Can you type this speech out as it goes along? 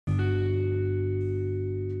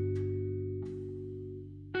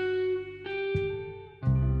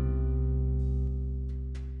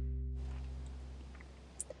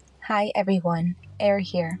Hi everyone, Air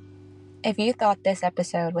here. If you thought this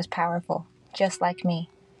episode was powerful, just like me,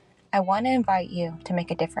 I want to invite you to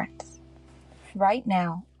make a difference. Right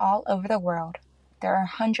now, all over the world, there are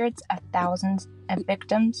hundreds of thousands of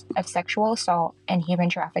victims of sexual assault and human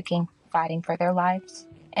trafficking fighting for their lives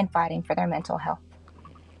and fighting for their mental health.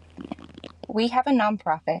 We have a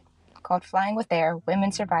nonprofit called Flying with Air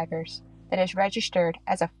Women Survivors that is registered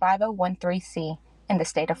as a 5013C in the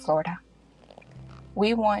state of Florida.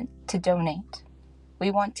 We want to donate.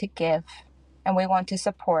 We want to give, and we want to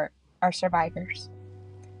support our survivors.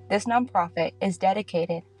 This nonprofit is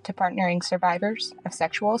dedicated to partnering survivors of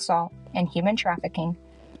sexual assault and human trafficking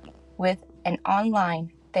with an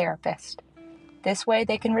online therapist. This way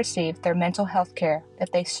they can receive their mental health care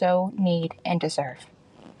that they so need and deserve.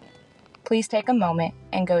 Please take a moment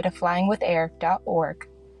and go to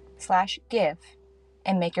flyingwithair.org/give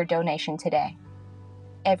and make your donation today.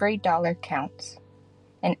 Every dollar counts,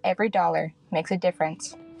 and every dollar makes a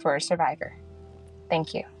difference for a survivor.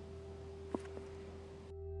 Thank you.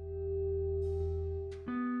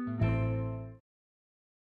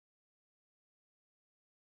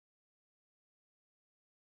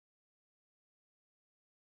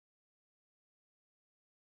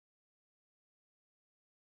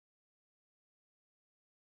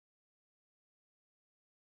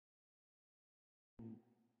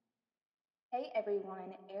 Hey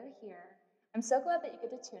everyone, Air here. I'm so glad that you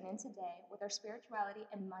get to tune in today with our Spirituality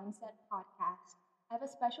and Mindset podcast. I have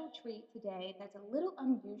a special treat today that's a little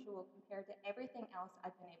unusual compared to everything else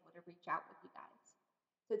I've been able to reach out with you guys.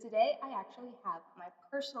 So today I actually have my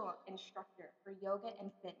personal instructor for yoga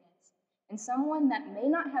and fitness, and someone that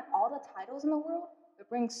may not have all the titles in the world,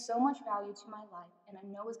 but brings so much value to my life, and I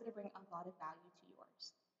know is going to bring a lot of value to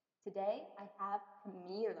yours. Today I have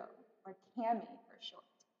Camilo, or Cami for short.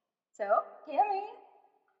 So, Cammy,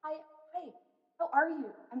 hi, how are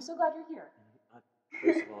you? I'm so glad you're here.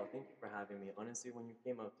 First of all, thank you for having me. Honestly, when you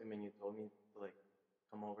came up to me and you told me to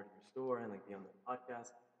come over to your store and be on the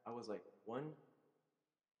podcast, I was like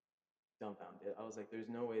dumbfounded. I was like, there's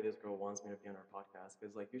no way this girl wants me to be on her podcast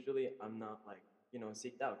because usually I'm not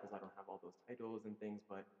seeked out because I don't have all those titles and things.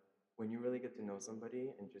 But when you really get to know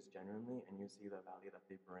somebody and just genuinely and you see the value that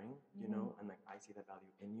they bring, and I see that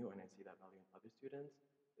value in you and I see that value in other students,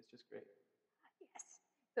 it's just great. Yes.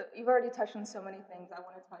 So you've already touched on so many things I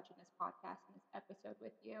want to touch in this podcast and this episode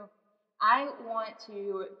with you. I want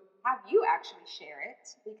to have you actually share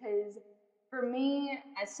it because for me,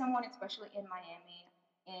 as someone especially in Miami,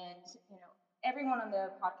 and everyone on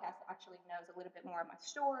the podcast actually knows a little bit more of my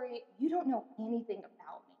story. You don't know anything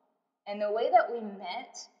about me, and the way that we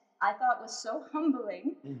met, I thought was so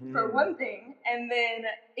humbling for one thing, and then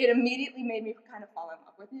it immediately made me kind of fall in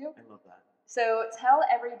love with you. I love that. So tell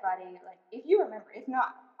everybody, if you remember. If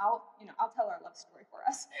not, I'll tell our love story for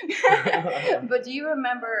us. But do you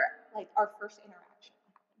remember our first interaction?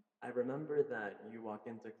 I remember that you walked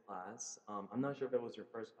into class. I'm not sure if it was your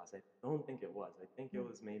first class. I don't think it was. I think it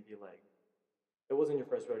was maybe it wasn't your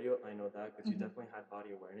first rodeo. I know that because you definitely had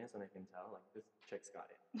body awareness, and I can tell this chick's got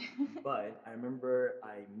it. But I remember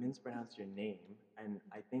I mispronounced your name, and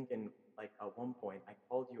I think in at one point I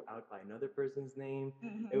called you out by another person's name.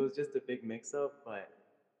 It was just a big mix-up, but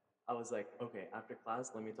I was like, okay, after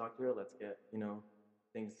class, let me talk to her. Let's get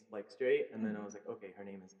things straight. And then I was like, okay, her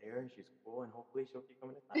name is Erin. She's cool, and hopefully she'll keep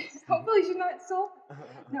coming to class. Hopefully she's not so.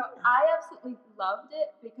 No, I absolutely loved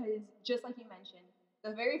it because just like you mentioned,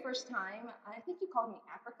 the very first time I think you called me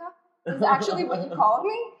Africa is actually what you called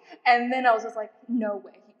me, and then I was just like, no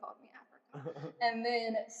way, he called me Africa. And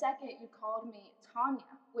then second, you called me Tanya,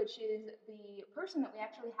 which is the person that we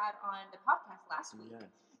actually had on the podcast last week. Yes.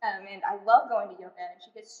 And I love going to yoga, and she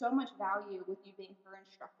gets so much value with you being her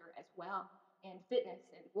instructor as well, and fitness.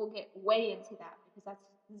 And we'll get way into that because that's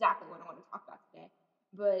exactly what I want to talk about today.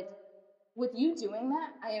 But with you doing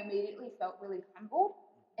that, I immediately felt really humbled,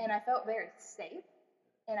 and I felt very safe,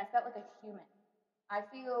 and I felt like a human. I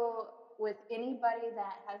feel with anybody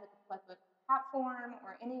that has a platform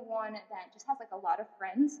or anyone that just has a lot of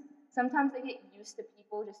friends, sometimes they get used to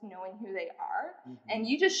people just knowing who they are. And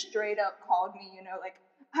you just straight up called me,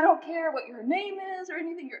 I don't care what your name is or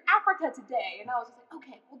anything, you're Africa today. And I was just like,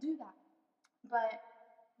 okay, we'll do that. But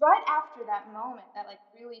right after that moment, that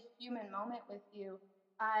really human moment with you,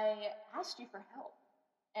 I asked you for help.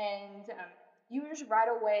 And you were just right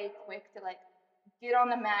away quick to get on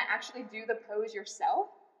the mat, actually do the pose yourself,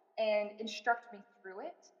 and instruct me through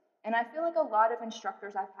it. And I feel like a lot of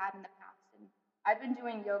instructors I've had in the past, and I've been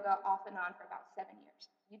doing yoga off and on for about 7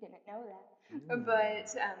 years. You didn't know that.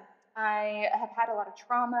 But I have had a lot of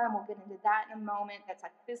trauma, and we'll get into that in a moment, that's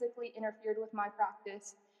physically interfered with my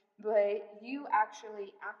practice. But you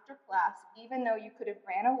actually, after class, even though you could have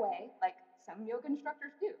ran away, like some yoga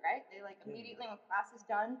instructors do, right? They like Yeah, immediately when class is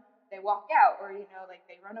done, they walk out or, like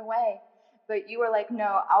they run away. But you were like,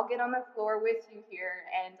 no, I'll get on the floor with you here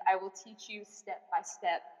and I will teach you step by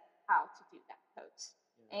step how to do that pose.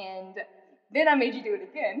 And then I made you do it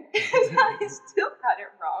again because I yeah. still got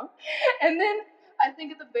it wrong. And then I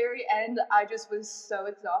think at the very end, I just was so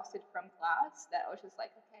exhausted from class that I was just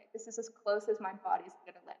like, okay, this is as close as my body's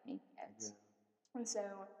gonna let me get. Yeah. And so,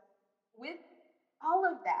 with all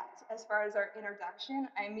of that, as far as our introduction,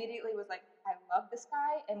 I immediately was like, I love this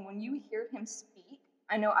guy. And when you hear him speak,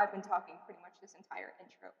 I know I've been talking pretty much this entire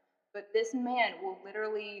intro, but this man will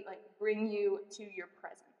literally like bring you to your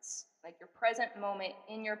presence, like your present moment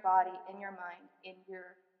in your body, in your mind, in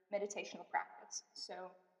your meditational practice.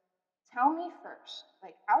 So, tell me first,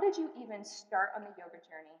 like, how did you even start on the yoga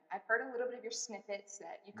journey? I've heard a little bit of your snippets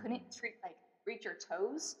that you couldn't Mhm. reach your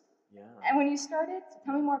toes, Yeah. and when you started, so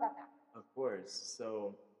tell me Yeah. more about that. Of course.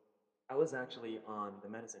 So I was actually on the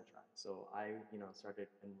medicine track. So I, started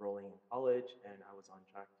enrolling in college and I was on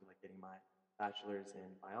track to like getting my bachelor's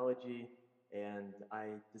in biology. And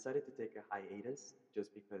I decided to take a hiatus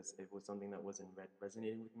just because it was something that wasn't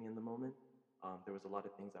resonating with me in the moment. There was a lot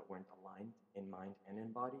of things that weren't aligned in mind and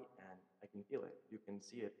in body, and I can feel it. You can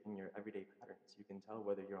see it in your everyday patterns. You can tell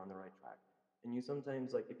whether you're on the right track. And you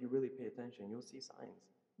sometimes, like, if you really pay attention, you'll see signs.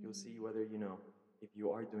 You'll see whether, if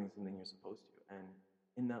you are doing something you're supposed to. And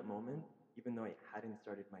in that moment, even though I hadn't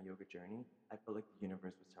started my yoga journey, I felt like the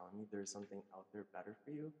universe was telling me there's something out there better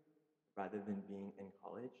for you rather than being in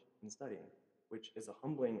college and studying, which is a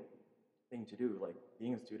humbling thing to do. Like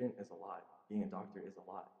being a student is a lot, being a doctor is a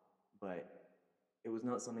lot, but it was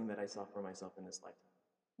not something that I saw for myself in this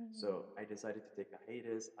lifetime. So I decided to take a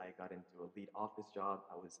hiatus. I got into a lead office job.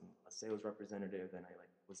 I was a sales representative, and I like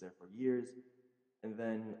was there for years. And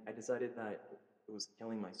then I decided that it was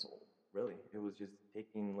killing my soul. Really, it was just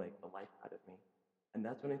taking like the life out of me. And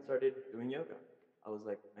that's when I started doing yoga. I was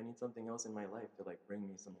like, I need something else in my life to like bring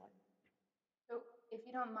me some life. So, if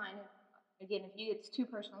you don't mind, again, if you it's too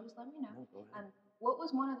personal, just let me know. No, go ahead. What was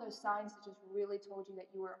one of those signs that just really told you that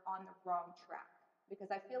you were on the wrong track? Because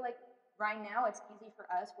I feel like right now it's easy for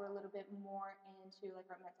us. We're a little bit more into like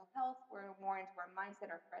our mental health. We're more into our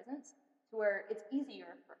mindset, our presence, to where it's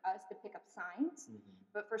easier for us to pick up signs.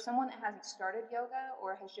 Mm-hmm. But for someone that hasn't started yoga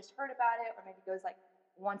or has just heard about it, or maybe goes like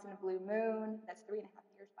once in a blue moon, that's 3.5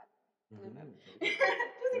 years by the way, blue moon. Mm-hmm. It is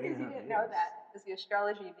Just in three and case a you half didn't know years. that, because the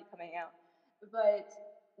astrology would be coming out. But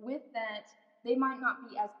with that, they might not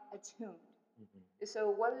be as attuned. Mm-hmm. So,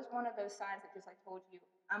 what is one of those signs that just like told you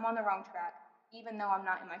I'm on the wrong track, even though I'm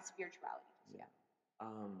not in my spirituality just Yeah. yet?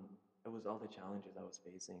 Um, it was all the challenges I was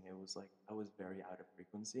facing. It was like I was very out of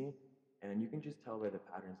frequency, and you can just tell by the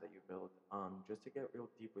patterns that you build. Just to get real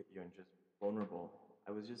deep with you and just vulnerable,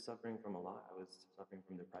 I was just suffering from a lot. I was suffering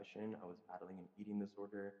from depression. I was battling an eating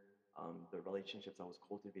disorder. The relationships I was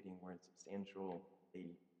cultivating weren't substantial.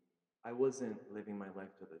 I wasn't living my life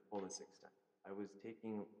to the fullest extent. I was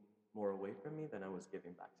taking more away from me than I was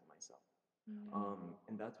giving back to myself.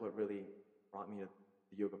 And that's what really brought me to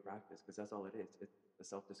the yoga practice because that's all it is. It's the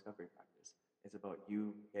self discovery practice. It's about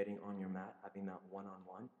you getting on your mat, having that one on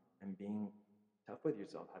one, and being tough with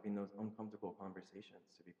yourself, having those uncomfortable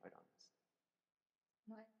conversations, to be quite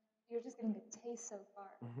Like, you're just getting the taste so far.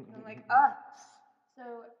 And I'm like, honest.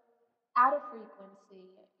 So out of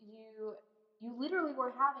frequency, you literally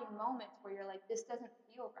were having moments where you're like, this doesn't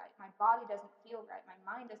feel right. My body doesn't feel right. My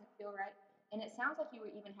mind doesn't feel right. And it sounds like you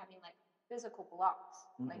were even having like physical blocks.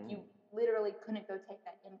 Like Hmm. you literally couldn't go take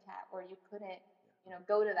that MCAT or you couldn't, Yeah.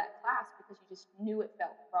 go to that class because you just knew it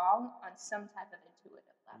felt wrong on some type of intuitive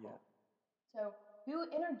Yeah. level. So who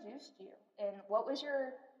introduced you and what was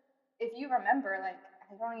your, if you remember, like,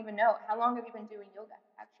 I don't even know, how long have you been doing yoga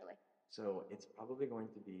actually? So it's probably going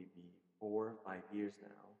to be 4 or 5 years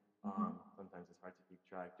now. Mm-hmm. Sometimes it's hard to keep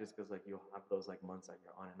track just because like you'll have those like months that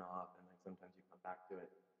you're on and off, and like sometimes you come back to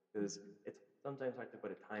it because it's sometimes hard to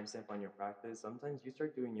put a timestamp on your practice. Sometimes you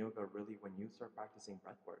start doing yoga really when you start practicing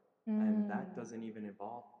breath work, and that Mm. doesn't even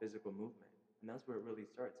involve physical movement, and that's where it really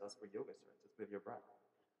starts. That's where yoga starts. It's with your breath.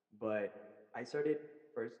 But I started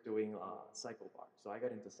first doing cycle bar. So I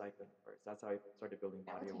got into cycling first. That's how I started building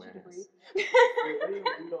That would body teach you to breathe. awareness. For real,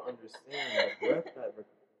 you don't understand the breath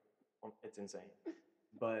it's insane.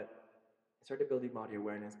 But I started building body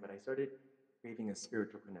awareness, but I started craving a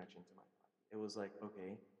spiritual connection to my body. It was like,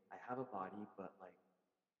 okay, I have a body, but like,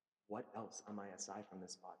 what else am I aside from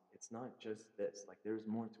this body? It's not just this. Like, there's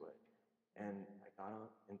more to it. and I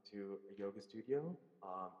got into a yoga studio.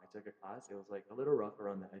 I took a class. It was like a little rough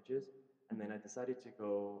around the edges, and then I decided to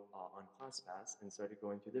go on ClassPass and started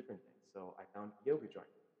going to different things. So I found a yoga joint,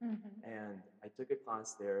 Mm-hmm. and I took a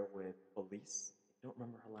class there with Elise. I don't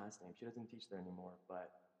remember her last name. She doesn't teach there anymore, but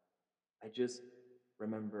I just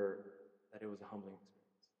remember that it was a humbling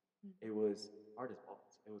experience. It was hard as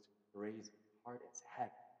balls. It was crazy, hard as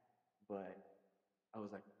heck. But I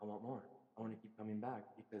was like, I want more. I want to keep coming back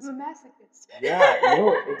because, I'm a masochist. yeah,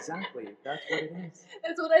 no, exactly. That's what it is.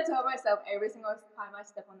 That's what I tell myself every single time I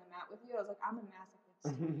step on the mat with you. I was like, I'm a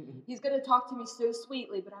masochist. He's gonna talk to me so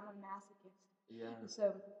sweetly, but I'm a masochist. Yeah.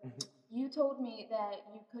 So you told me that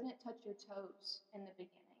you couldn't touch your toes in the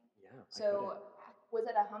beginning. Yeah. So was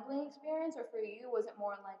it a humbling experience, or for you was it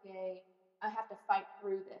more like a I have to fight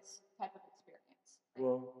through this type of experience?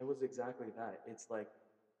 Well, it was exactly that. It's like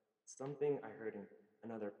something I heard in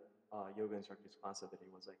another yoga instructor's class the other day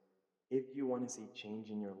was like, if you want to see change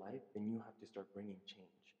in your life, then you have to start bringing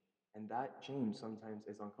change. And that change sometimes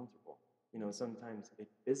is uncomfortable. You know, sometimes it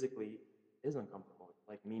physically is uncomfortable,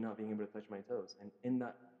 like me not being able to touch my toes. And in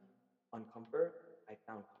that uncomfort, I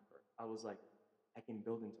found comfort. I was like, I can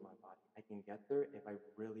build into my body. I can get there if I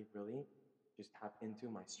really, really just tap into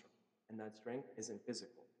my strength. And that strength isn't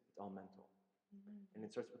physical, it's all mental. And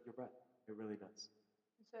it starts with your breath. It really does.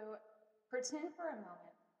 So pretend for a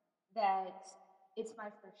moment that it's my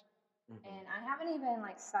first year, and I haven't even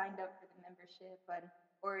like signed up for the membership, but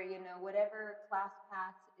or whatever class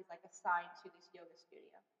pass is like assigned to this yoga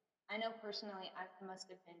studio. I know personally I must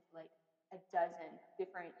have been to like a dozen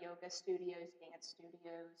different yoga studios, dance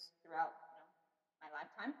studios throughout my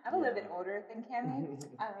lifetime. I'm a little bit older than Cammy.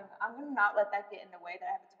 I'm gonna not let that get in the way that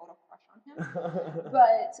I have a total crush on him.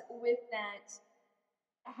 But with that,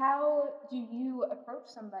 how do you approach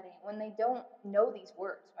somebody when they don't know these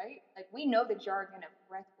words, right? Like we know the jargon of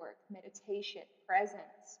breath work, meditation,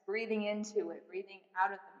 presence, breathing into it, breathing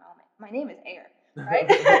out of the moment. My name is Air,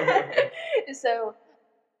 right? So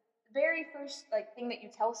very first like thing that you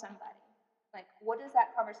tell somebody, like what does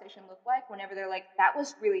that conversation look like whenever they're like, that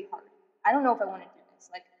was really hard. I don't know if I want to do this.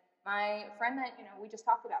 Like my friend that, we just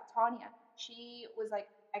talked about, Tanya, she was like,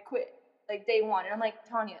 I quit like day one. And I'm like,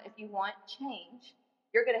 Tanya, if you want change,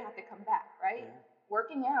 you're gonna have to come back, right? Yeah.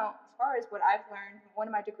 Working out, as far as what I've learned, one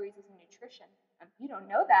of my degrees is in nutrition. You don't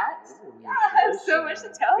know that. Ooh, Yeah, I have so much to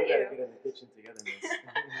tell we you. gotta get in the kitchen together, miss.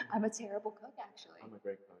 I'm a terrible cook, actually. I'm a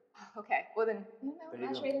great cook. Okay, well then, There you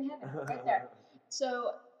match go. made in heaven, right there.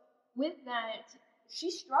 So with that,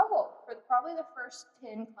 she struggled for probably the first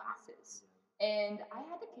 10 classes. And I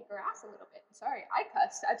had to kick her ass a little bit. Sorry, I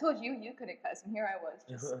cussed. I told you you couldn't cuss, and here I was,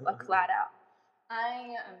 just like flat out.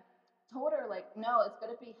 I told her, like, no, it's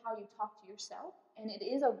going to be how you talk to yourself, and it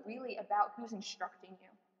is really about who's instructing you.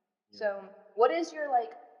 So, what is your,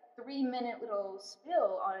 like, 3-minute little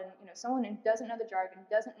spill on, someone who doesn't know the jargon,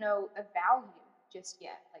 doesn't know the value just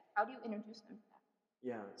yet? Like, how do you introduce them to that?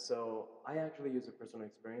 Yeah, so I actually use a personal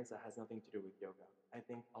experience that has nothing to do with yoga. I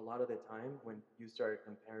think a lot of the time when you start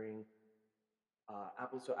comparing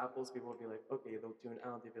apples to apples, people will be like, okay, they'll tune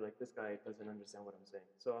out. They'll be like, this guy doesn't understand what I'm saying.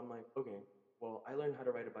 So I'm like, okay, well, I learned how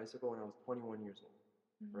to ride a bicycle when I was 21 years old,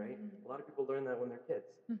 right? A lot of people learn that when they're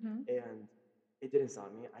kids. And it didn't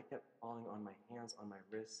stop me. I kept falling on my hands, on my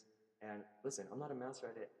wrists. And listen, I'm not a master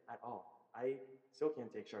at it at all. I still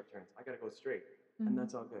can't take sharp turns. I got to go straight. And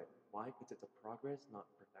that's all good. Why? Because it's a progress, not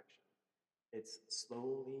perfection. It's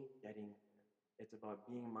slowly getting there. It's about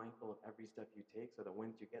being mindful of every step you take so that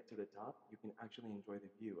once you get to the top, you can actually enjoy the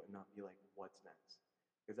view and not be like, what's next?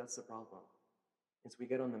 Because that's the problem. As we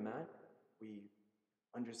get on the mat, we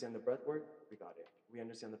understand the breath work, we got it. We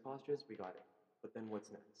understand the postures, we got it. But then what's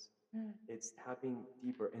next? It's tapping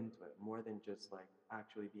deeper into it more than just like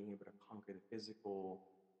actually being able to conquer the physical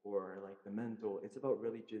or like the mental. It's about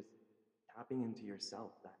really just tapping into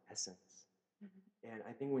yourself, that essence. And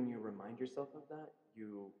I think when you remind yourself of that,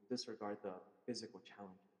 you disregard the physical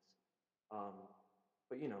challenges. Um,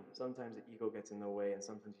 but sometimes the ego gets in the way, and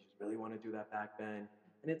sometimes you just really want to do that back bend,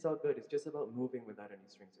 and it's all good. It's just about moving without any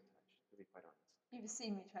strings attached, to be quite honest. You've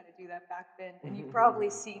seen me try to do that back then, and you've probably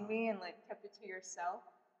seen me and like kept it to yourself,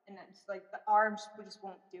 and then just like the arms just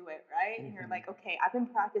won't do it, right? And you're like, okay, I've been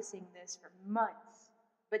practicing this for months,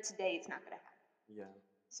 but today it's not gonna happen. Yeah.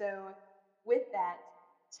 So with that,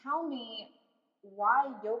 tell me why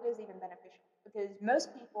yoga is even beneficial. Because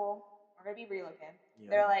most people, are gonna be real again,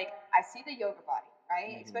 they're like, I see the yoga body,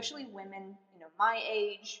 right? Especially women, my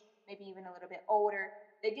age, maybe even a little bit older.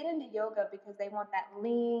 They get into yoga because they want that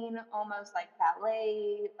lean, almost like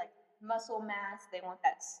ballet, like muscle mass. They want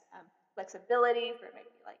that flexibility for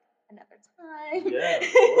maybe like another time. Yeah,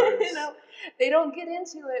 of course. You know, they don't get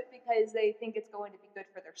into it because they think it's going to be good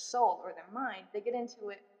for their soul or their mind. They get into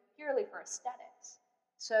it purely for aesthetics.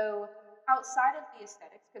 So outside of the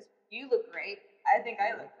aesthetics, because you look great, I think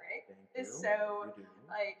I look great. Thank you. So You do.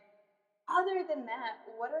 like, other than that,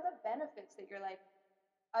 what are the benefits that you're like,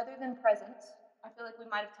 other than presence? I feel like we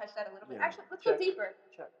might have touched that a little bit. Yeah. Actually, let's go Check. deeper.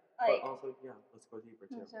 Check. Like, But also, yeah, let's go deeper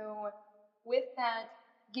too. so with that,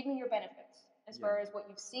 give me your benefits as Yeah. far as what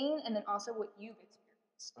you've seen and then also what you've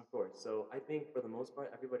experienced. Of course. So I think for the most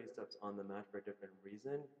part, everybody steps on the mat for a different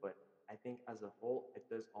reason, but I think as a whole, it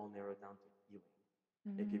does all narrow down to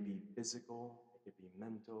healing. It could be physical, it could be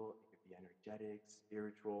mental, it could be energetic,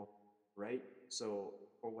 spiritual, right? So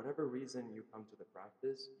for whatever reason you come to the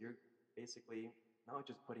practice, you're basically not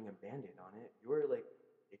just putting a band-aid on it, you're like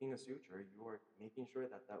taking a suture, you're making sure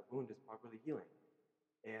that that wound is properly healing.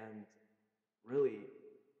 And really,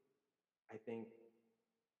 I think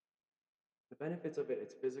the benefits of it,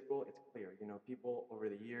 it's physical, it's clear. You know, people over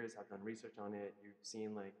the years have done research on it. You've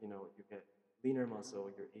seen like, you know, you get leaner muscle,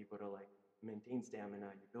 you're able to like maintain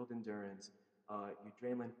stamina, you build endurance, you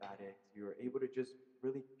drain lymphatics, you're able to just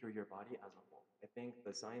really cure your body as a whole. I think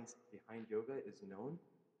the science behind yoga is known.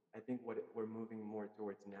 I think what we're moving more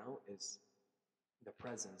towards now is the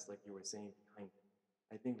presence, like you were saying, behind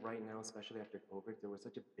it. I think right now, especially after COVID, there was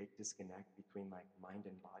such a big disconnect between like mind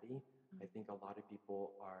and body. I think a lot of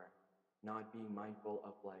people are not being mindful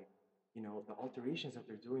of like, you know, the alterations that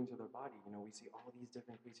they're doing to their body. You know, we see all these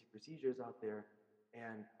different crazy procedures out there.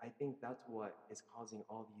 And I think that's what is causing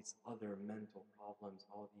all these other mental problems,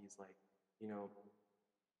 all these like, you know,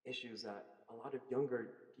 issues that a lot of younger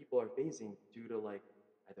people are facing due to like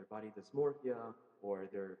either body dysmorphia or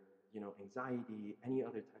their, you know, anxiety, any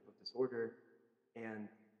other type of disorder. And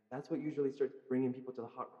that's what usually starts bringing people to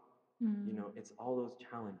the hot room. You know, it's all those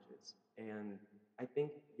challenges. And I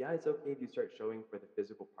think, yeah, it's okay if you start showing for the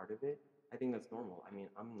physical part of it. I think that's normal. I mean,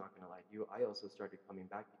 I'm not going to lie to you. I also started coming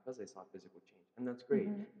back because I saw physical change, and that's great.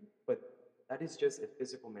 But that is just a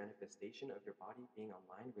physical manifestation of your body being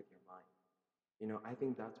aligned with your mind. You know, I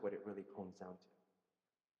think that's what it really comes down to.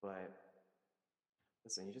 But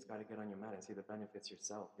listen, you just got to get on your mat and see the benefits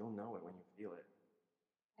yourself. You'll know it when you feel it.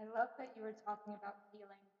 I love that you were talking about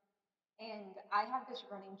healing. And I have this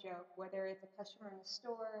running joke, whether it's a customer in the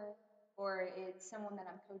store or it's someone that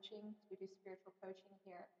I'm coaching, we do spiritual coaching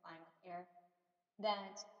here at Flying with Air,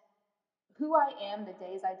 that who I am the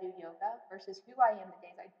days I do yoga versus who I am the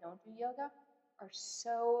days I don't do yoga are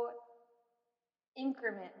so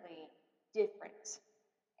incrementally different.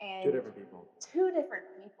 And Two different people. two different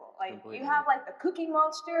people. Like Completely. you have like the cookie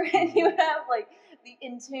monster and you have like the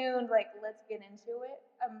in tune, like let's get into it,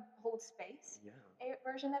 hold space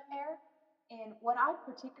version of Air. And what I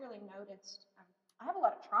particularly noticed, I have a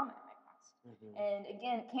lot of trauma in my past. And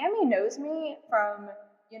again, Cammy knows me from,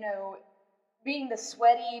 you know, being the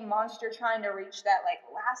sweaty monster trying to reach that like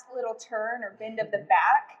last little turn or bend of the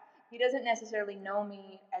back. He doesn't necessarily know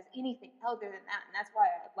me as anything other than that, and that's why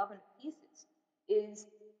I love him to pieces. Is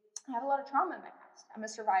I have a lot of trauma in my past. I'm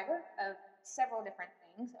a survivor of several different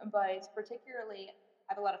things, but particularly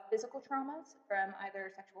I have a lot of physical traumas from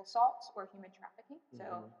either sexual assaults or human trafficking.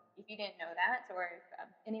 So if you didn't know that, or if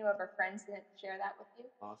any of our friends didn't share that with you,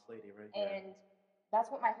 boss lady right here. and that's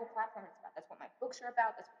what my whole platform is about. That's what my books are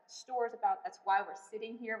about. That's what the store is about. That's why we're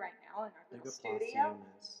sitting here right now in our little studio.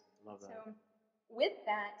 Love that. So with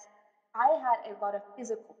that, I had a lot of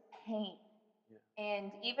physical pain.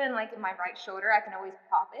 And even like in my right shoulder, I can always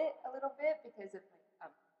pop it a little bit because of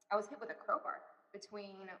like I was hit with a crowbar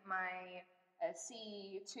between my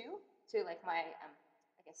C2 to like my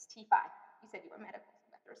I guess T5. You said you were medical,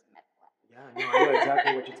 so there was some medical. Yeah, no, I know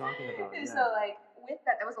exactly what you're talking about. Yeah. So like with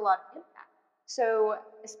that, there was a lot of impact. So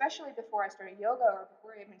especially before I started yoga or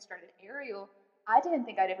before I even started aerial, I didn't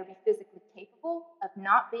think I'd ever be physically capable of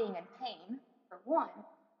not being in pain for one,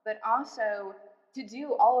 but also to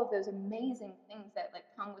do all of those amazing things that like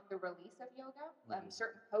come with the release of yoga,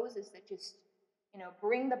 certain poses that just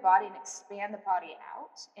bring the body and expand the body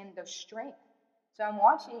out and the strength. So I'm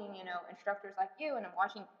watching instructors like you, and I'm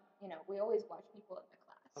watching we always watch people in the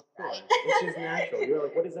class, of right? course. It's just natural. You're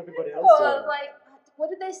like, what is everybody else Well, I doing? was like,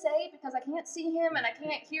 what did they say? Because I can't see him and I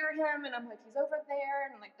can't hear him, and I'm like, he's over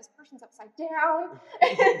there, and I'm like, this person's upside down.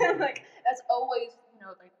 And I'm like, that's always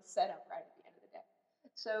like the setup right at the end of the day.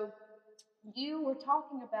 So you were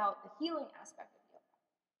talking about the healing aspect of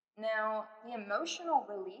yoga. Now, the emotional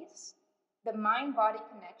release, the mind-body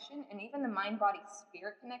connection, and even the mind-body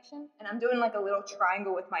spirit connection, and I'm doing like a little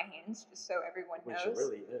triangle with my hands just so everyone knows. Which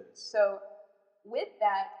really is. So with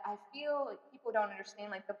that, I feel like people don't understand,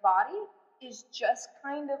 like the body is just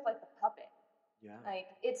kind of like a puppet. Yeah. Like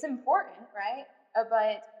it's important, right?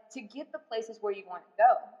 But to get the places where you want to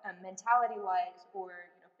go, mentality wise or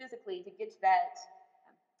physically, to get to that.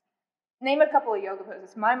 Um, Name a couple of yoga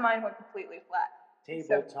poses. My mind went completely flat. So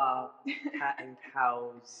Tabletop, cat and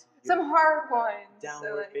cows, your some hard ones. So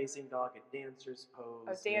downward like facing dog, a dancer's a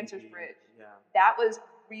pose, dancer's maybe. bridge. Yeah. That was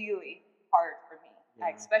really hard for me,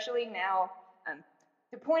 Yeah. especially now.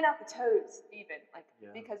 To point out the toes, even like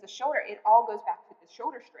Yeah. because the shoulder, it all goes back to the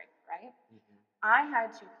shoulder strength, right? Hmm. I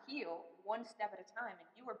had to heal one step at a time, and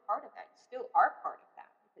you were part of that. You still are part of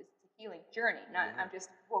that because it's a healing journey. Not Yeah. I'm just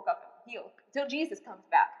woke up and healed until Jesus comes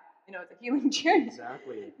back. It's a healing journey.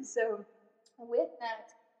 Exactly. So, with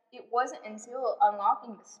that, it wasn't until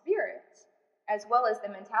unlocking the spirit, as well as the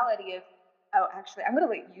mentality of, oh, actually, I'm going to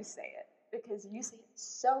let you say it because you say it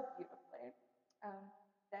so beautifully. Um,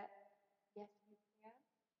 that yes, you can.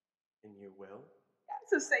 And you will. Yeah,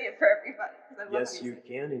 so say it for everybody because I love how Yes, you you say it.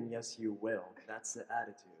 can, and yes, you will. That's the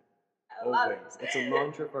attitude. I love Always. it. It's a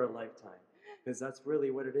mantra for a lifetime. Because that's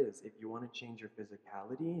really what it is. If you want to change your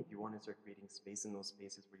physicality, if you want to start creating space in those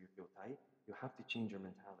spaces where you feel tight, you have to change your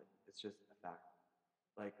mentality. It's just a fact.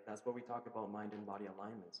 Like, that's what we talk about mind and body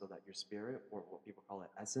alignment, so that your spirit, or what people call it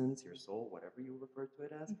essence, your soul, whatever you refer to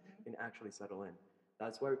it as, can actually settle in.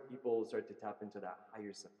 That's where people start to tap into that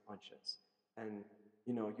higher subconscious. And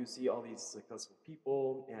you see all these successful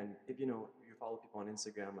people, and if you follow people on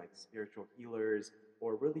Instagram, like spiritual healers,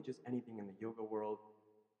 or really just anything in the yoga world,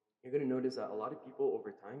 you're going to notice that a lot of people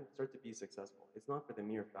over time start to be successful. It's not for the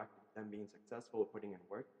mere fact of them being successful, putting in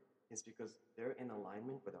work. It's because they're in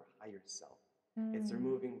alignment with their higher self. It's they're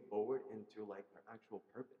moving forward into like their actual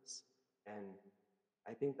purpose. And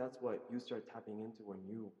I think that's what you start tapping into when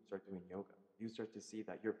you start doing yoga. You start to see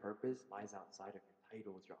that your purpose lies outside of your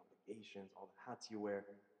titles, your obligations, all the hats you wear.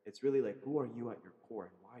 It's really like, who are you at your core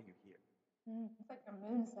and why are you here? It's like a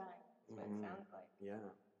moon sign. That's what it Hmm. sounds like. Yeah.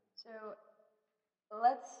 So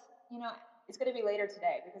let's, it's going to be later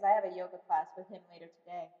today because I have a yoga class with him later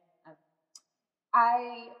today. Um,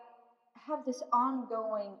 I have this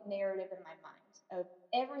ongoing narrative in my mind of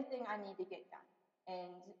everything I need to get done.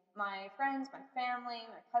 And my friends, my family,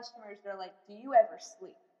 my customers, they're like, do you ever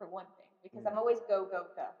sleep, for one thing? Because I'm always go, go,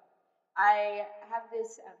 go. I have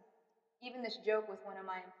this, even this joke with one of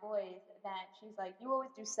my employees that she's like, you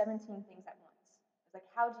always do 17 things at once. I was like,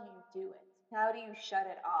 how do you do it? How do you shut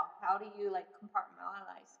it off? How do you like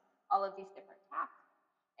compartmentalize all of these different tasks?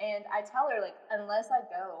 And I tell her, like, unless I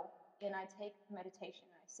go and I take meditation,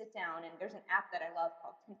 I sit down, and there's an app that I love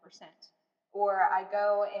called 10%, or I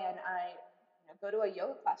go and I go to a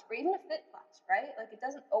yoga class or even a fit class, right? Like, it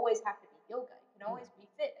doesn't always have to be yoga, it can always be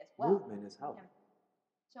fit as well. Movement is health. Yeah.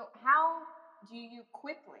 So, how do you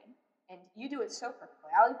quickly, and you do it so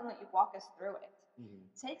perfectly, I'll even let you walk us through it,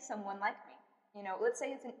 take someone like me? Let's say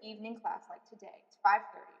it's an evening class like today, it's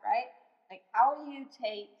 5:30, right? Like, how do you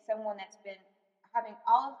take someone that's been having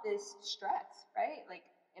all of this stress, right? Like,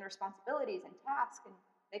 and responsibilities and tasks, and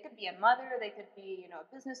they could be a mother, they could be,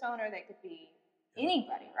 a business owner, they could be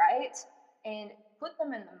anybody, right? And put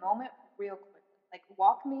them in the moment real quickly. Like,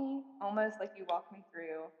 walk me almost like you walked me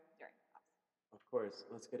through during class. Of course,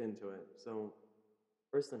 let's get into it. So,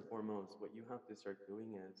 first and foremost, what you have to start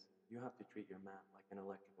doing is you have to treat your mat like an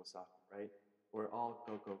electrical socket, right? We're all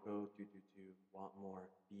go, go, go, do, want more,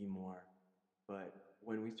 be more. But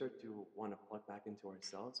when we start to want to plug back into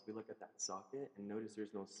ourselves, we look at that socket and notice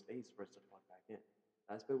there's no space for us to plug back in.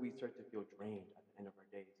 That's where we start to feel drained at the end of our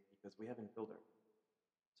days because we haven't filled our.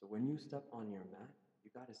 So when you step on your mat,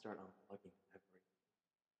 you got to start unplugging everything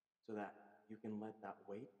so that you can let that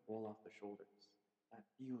weight fall off the shoulders. That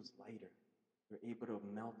feels lighter. You're able to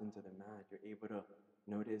melt into the mat. You're able to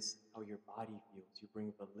notice how your body feels. You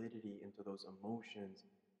bring validity into those emotions.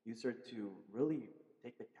 You start to really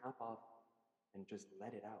take the cap off and just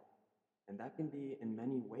let it out. And that can be in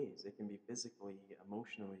many ways. It can be physically,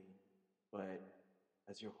 emotionally, but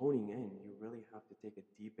as you're honing in, you really have to take a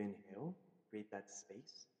deep inhale, create that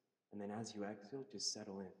space, and then as you exhale, just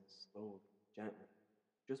settle in slowly, gently,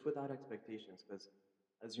 just without expectations. Because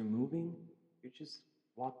as you're moving, you're just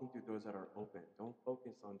walking through doors that are open. Don't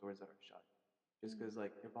focus on doors that are shut. Just because,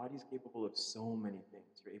 like, your body's capable of so many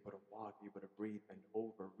things. You're able to walk, you're able to breathe, bend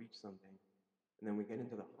over, reach something. And then we get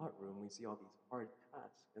into the hot room, we see all these hard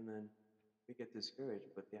tasks, and then we get discouraged.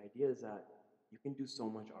 But the idea is that you can do so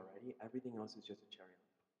much already. Everything else is just a cherry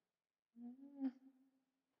Mm.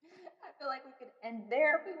 I feel like we could end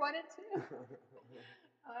there if we wanted to. on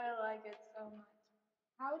top. I like it so much.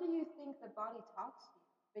 How do you think the body talks to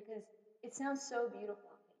you? Because it sounds so beautiful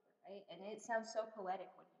on paper, right? And it sounds so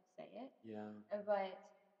poetic when you say it. Yeah. But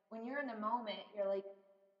when you're in the moment, you're like,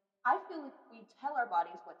 I feel like we tell our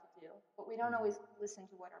bodies what to do, but we don't always Mhm. listen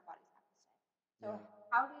to what our bodies have to say. So, Yeah.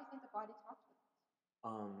 how do you think the body talks with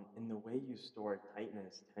us? In the way you store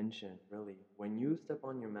tightness, tension, really, when you step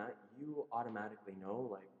on your mat, you automatically know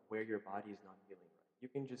like where your body is not feeling right. You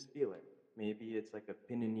can just feel it. Maybe it's like a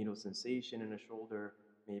pin and needle sensation in a shoulder.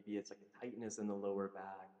 Maybe it's like a tightness in the lower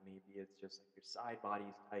back. Maybe it's just like your side body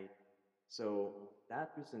is tight. So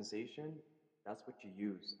that through sensation, that's what you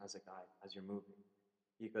use as a guide as you're moving.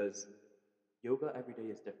 Because yoga every day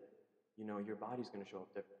is different. You know, your body's going to show up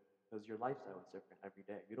different because your lifestyle is different every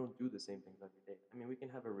day. You don't do the same things every day. I mean, we can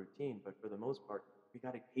have a routine, but for the most part, we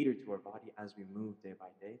got to cater to our body as we move day by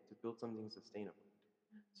day to build something sustainable.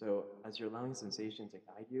 So, as you're allowing sensation to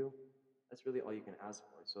guide you, that's really all you can ask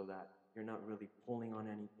for so that you're not really pulling on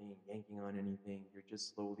anything, yanking on anything. You're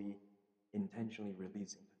just slowly, intentionally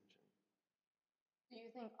releasing tension. Do you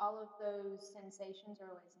think all of those sensations are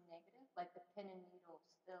always negative, like the pin and needles,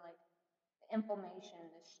 the like the inflammation,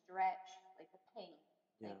 the stretch, like the pain?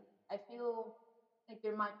 Yeah. Like I feel like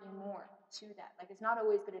there might be more to that. Like it's not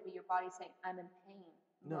always going to be your body saying I'm in pain,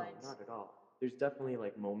 No, but not at all. There's definitely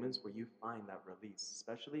like moments where you find that release,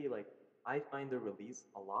 especially like I find the release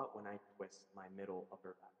a lot when I twist my middle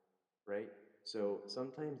upper back, right? So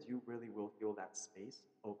sometimes you really will feel that space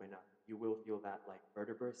open up. You will feel that like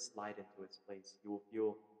vertebra slide into its place. You will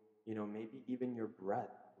feel, maybe even your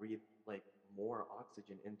breath breathe like more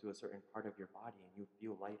oxygen into a certain part of your body and you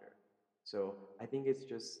feel lighter. So I think it's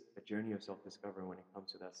just a journey of self-discovery when it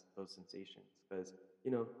comes to those sensations, because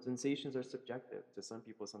sensations are subjective. To some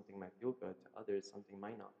people, something might feel good. To others, something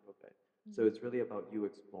might not feel good. So it's really about you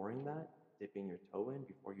exploring that, dipping your toe in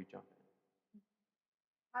before you jump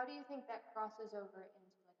how do you think that crosses over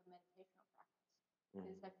into like a meditational practice? in.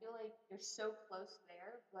 Because I feel like you're so close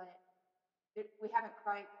there, but we haven't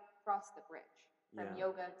quite crossed the bridge from Yeah.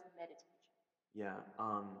 yoga to meditation. Yeah,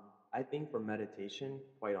 I think for meditation,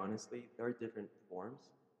 quite honestly, there are different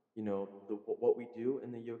forms. What we do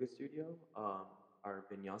in the yoga studio, our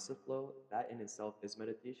vinyasa flow, that in itself is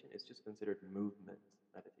meditation. It's just considered movement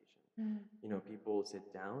meditation. People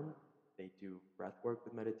sit down, they do breath work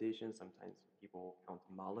with meditation. Sometimes people count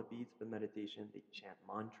mala beads with meditation. They chant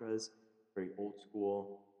mantras, very old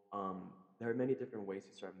school. There are many different ways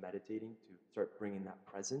to start meditating to start bringing that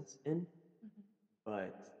presence in,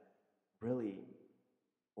 but really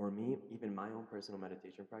for me, even my own personal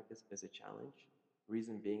meditation practice is a challenge.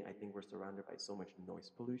 Reason being, I think we're surrounded by so much noise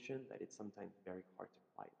pollution that it's sometimes very hard to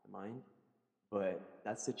quiet the mind. But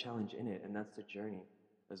that's the challenge in it, and that's the journey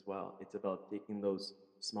as well. It's about taking those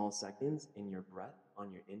small seconds in your breath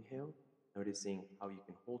on your inhale, noticing how you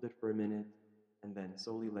can hold it for a minute, and then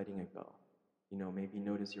slowly letting it go. Maybe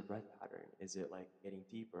notice your breath pattern. Is it like getting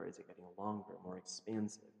deeper? Is it getting longer, more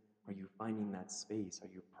expansive? Are you finding that space? Are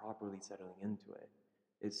you properly settling into it?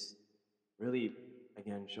 It's really,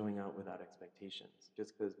 again, showing out without expectations.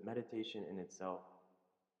 Just because meditation in itself,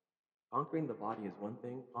 conquering the body is one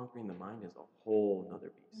thing, conquering the mind is a whole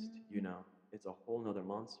nother beast. It's a whole nother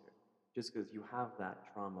monster. Just because you have that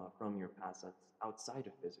trauma from your past that's outside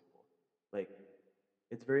of physical. Like,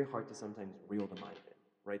 it's very hard to sometimes reel the mind in,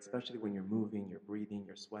 right? Especially when you're moving, you're breathing,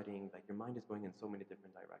 you're sweating, like your mind is going in so many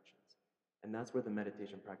different directions. And that's where the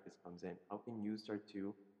meditation practice comes in. How can you start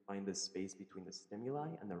to find the space between the stimuli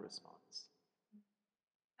and the response?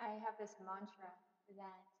 I have this mantra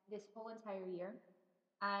that this whole entire year,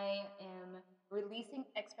 I am releasing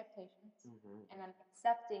expectations and I'm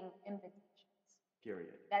accepting invitations.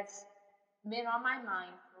 Period. That's been on my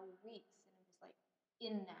mind for weeks, and I'm just like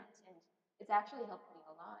in that, and it's actually helped me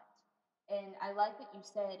a lot. And I like that you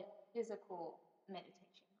said physical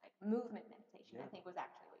meditation, like movement meditation, I Yeah. think was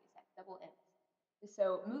actually what you said, double M.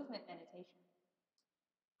 So, movement meditation.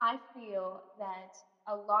 I feel that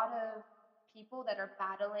a lot of people that are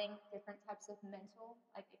battling different types of mental,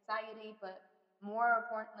 like anxiety, but more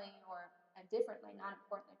importantly, or differently, not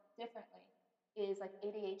importantly, differently, is like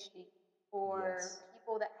ADHD or Yes.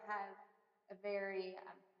 people that have a very,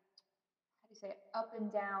 how do you say it, up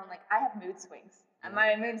and down. Like I have mood swings. And Yeah.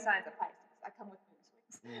 my moon sign's a Pisces. I come with mood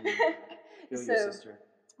swings. Feel you, So, sister.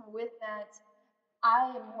 with that, I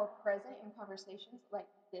am more present in conversations like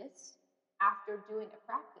this after doing a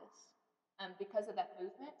practice because of that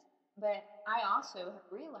movement. But I also have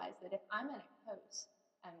realized that if I'm in a pose,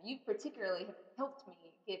 you particularly have helped me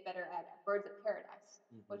get better at birds of paradise,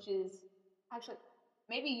 which is actually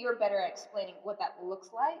maybe you're better at explaining what that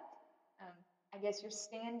looks like. Um, I guess you're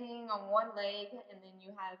standing on one leg and then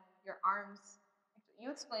you have your arms. Actually,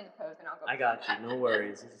 you explain the pose and I'll go I before got you. that. No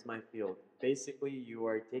worries. This is my field. Basically, you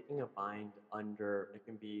are taking a bind under, it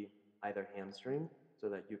can be either hamstring so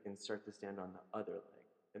that you can start to stand on the other leg.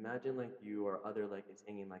 Imagine like your other leg is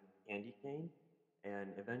hanging like a candy cane, and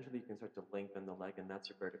eventually you can start to lengthen the leg, and that's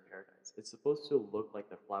your bird of paradise. It's supposed to look like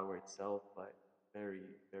the flower itself, but very,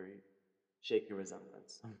 very shaky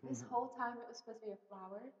resemblance. This whole time it was supposed to be a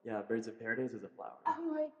flower. Yeah, birds of paradise is a flower. Oh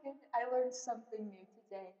my goodness, I learned something new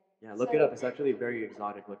today. Yeah, look it up. It's actually a very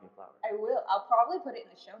exotic looking flower. I will. I'll probably put it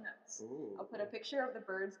in the show notes. Ooh. I'll put a picture of the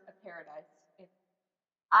birds of paradise. If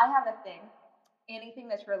I have a thing, anything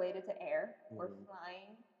that's related to air or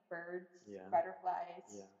flying, birds,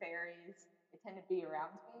 butterflies, fairies, they tend to be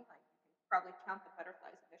around me. Like you can probably count the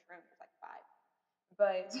butterflies in this room. There's like 5.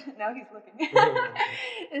 But now he's looking.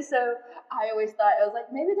 And so I always thought, I was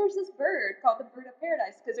like, maybe there's this bird called the bird of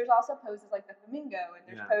paradise, because there's also poses like the flamingo, and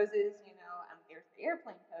there's poses, there's the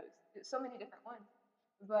airplane pose. There's so many different ones.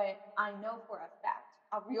 But I know for a fact,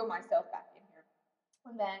 I'll reel myself back in here,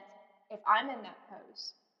 that if I'm in that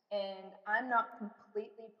pose and I'm not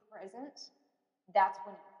completely present, that's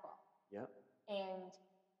when you fall. Yep. And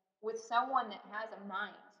with someone that has a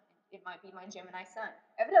mind, it might be my Gemini sun.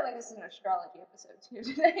 Evidently, this is an astrology episode too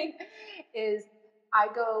today. Is I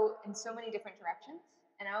go in so many different directions,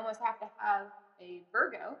 and I almost have to have a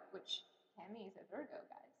Virgo, which Tammy is a Virgo,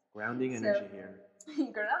 guys. Grounding energy here.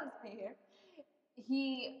 He grounds me here.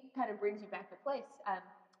 He kind of brings you back to place,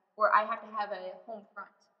 where I have to have a home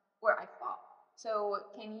front where I fall. So,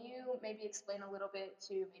 can you maybe explain a little bit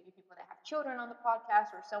to maybe people that have children on the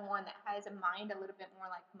podcast, or someone that has a mind a little bit more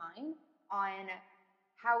like mine, on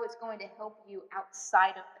how it's going to help you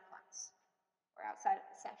outside of the class or outside of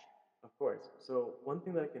the session? Of course. So one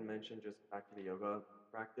thing that I can mention, just back to the yoga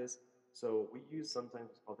practice. So we use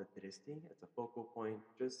sometimes what's called a dristi. It's a focal point.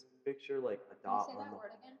 Just picture like a dot Can you say on that the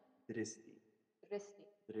word again? dristi. Dristi.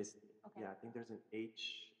 Dristi. Okay. Yeah, I think there's an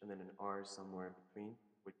H and then an R somewhere in between,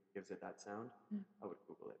 which gives it that sound. I would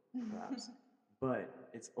Google it, perhaps. But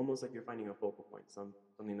it's almost like you're finding a focal point,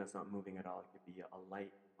 something that's not moving at all. It could be a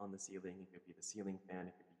light on the ceiling, it could be the ceiling fan,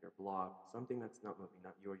 it could be your block, something that's not moving,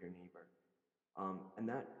 not you or your neighbor. And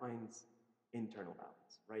that finds internal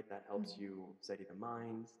balance, right? That helps you steady the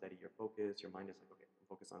mind, steady your focus. Your mind is like, okay, I'm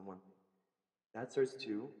focused on one thing. That starts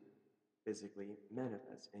to physically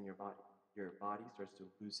manifest in your body. Your body starts to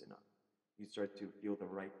loosen up. You start to feel the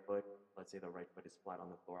right foot. Let's say the right foot is flat on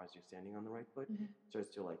the floor as you're standing on the right foot. Starts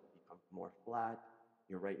to like become more flat.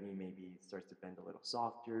 Your right knee maybe starts to bend a little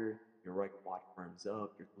softer. Your right quad firms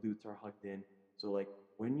up. Your glutes are hugged in. So like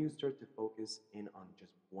when you start to focus in on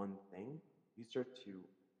just one thing, you start to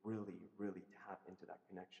really, really tap into that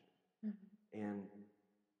connection. And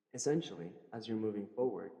essentially, as you're moving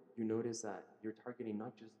forward, you notice that you're targeting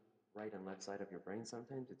not just right and left side of your brain,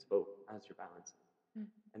 sometimes it's both as you're balancing.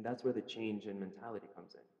 And that's where the change in mentality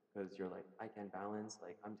comes in, because you're like, I can balance,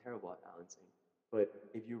 like, I'm terrible at balancing. But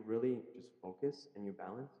if you really just focus and you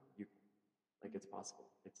balance, you like it's possible.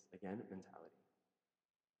 It's again mentality.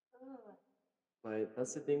 But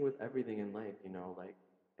that's the thing with everything in life, like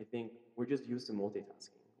I think we're just used to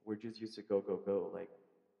multitasking. We're just used to go, go, go. Like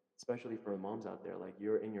especially for moms out there, like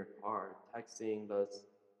you're in your car texting the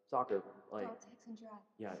soccer, like Don't text and drive.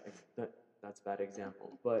 yeah, that's a bad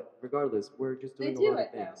example. But regardless, we're just They doing a do lot of it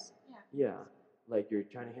though. things. Yeah, like you're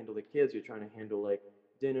trying to handle the kids, you're trying to handle like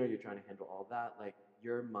dinner, you're trying to handle all that. Like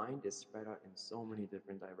your mind is spread out in so many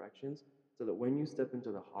different directions, so that when you step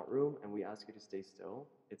into the hot room and we ask you to stay still,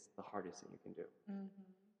 it's the hardest thing you can do.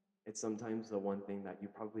 It's sometimes the one thing that you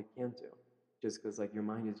probably can't do, just because like your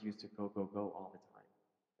mind is used to go, go, go all the time.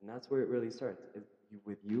 And that's where it really starts,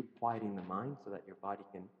 with you quieting the mind so that your body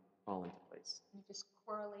can fall into place. And it just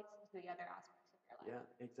correlates to the other aspects of your life.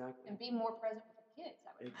 Yeah, exactly. And be more present with your kids,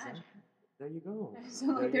 I would imagine. There you go. So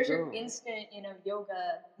like, there's your instant,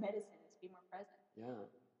 yoga medicine is be more present. Yeah.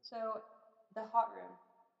 So the hot room,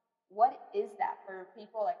 what is that for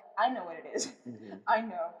people? Like, I know what it is. I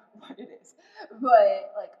know what it is.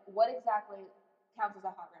 But like, what exactly counts as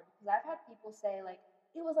a hot room? Because I've had people say like,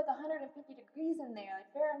 it was like 150 degrees in there,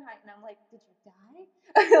 like Fahrenheit, and I'm like, did you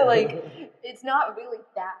die? Like, it's not really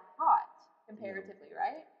that hot comparatively,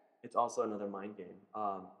 right? It's also another mind game.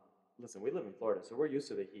 Listen, we live in Florida, so we're used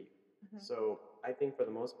to the heat. So I think for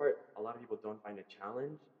the most part, a lot of people don't find a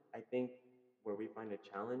challenge. I think where we find a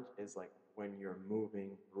challenge is like when you're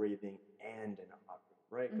moving, breathing, and in a hot room,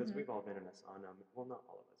 right? Because we've all been in a sauna. Well, not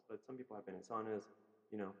all of us, but some people have been in saunas,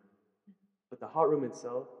 you know. But the hot room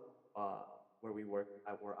itself, where we work,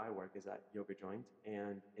 where I work, is at Yoga Joint,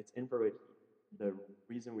 and it's infrared heat. The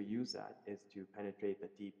reason we use that is to penetrate the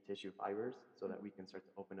deep tissue fibers so that we can start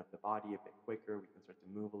to open up the body a bit quicker. We can start to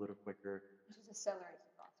move a little quicker. It just accelerates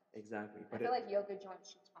the process. Exactly. I feel like Yoga Joint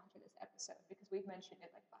should sponsor this episode because we've mentioned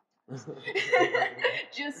it like 5 times.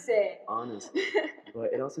 Just saying. Honestly.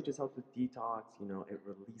 But it also just helps with detox, you know, it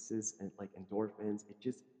releases and like endorphins. It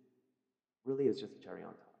just really is just a cherry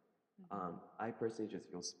on top. I personally just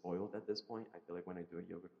feel spoiled at this point. I feel like when I do a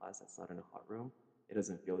yoga class that's not in a hot room, it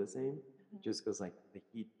doesn't feel the same. Just because like the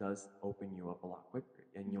heat does open you up a lot quicker,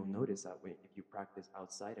 and you'll notice that way if you practice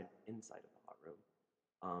outside and inside of the hot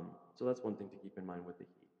room. So that's one thing to keep in mind with the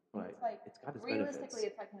heat, And but it's like it's got its realistically, benefits.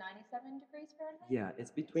 it's like 97 degrees Fahrenheit. Yeah,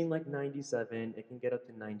 it's between like 97. It can get up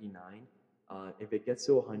to 99. If it gets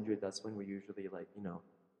to 100, that's when we usually like, you know,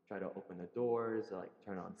 try to open the doors, or, like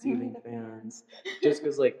turn on ceiling The fans, just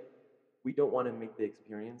because like we don't want to make the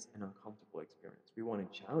experience an uncomfortable experience. We want to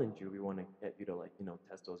challenge you. We want to get you to like, you know,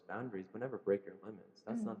 test those boundaries, but never break your limits.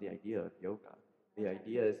 That's not the idea of yoga. The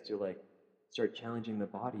idea is to like start challenging the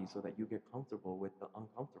body so that you get comfortable with the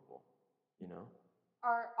uncomfortable, you know?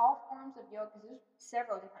 Are all forms of yoga? Because there's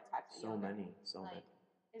several different types of So yoga. many, so Like, many.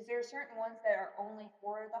 is there certain ones that are only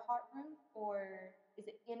for the hot room, or is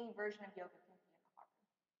it any version of yoga can be in the hot room?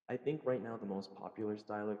 I think right now the most popular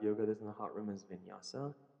style of yoga that's in the hot room is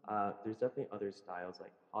vinyasa. There's definitely other styles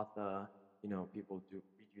like hatha. You know, people do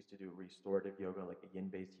we used to do restorative yoga, like a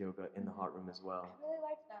yin-based yoga, in the hot room as I well. really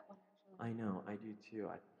liked that one actually. I know, I do too.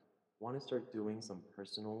 I want to start doing some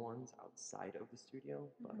personal ones outside of the studio,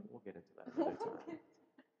 but we'll get into that another time.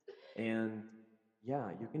 And yeah,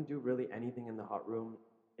 you can do really anything in the hot room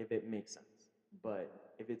if it makes sense. But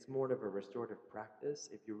if it's more of a restorative practice,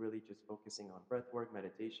 if you're really just focusing on breath work,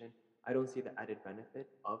 meditation, I don't see the added benefit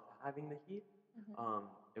of having the heat.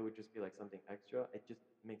 It would just be like something extra. It just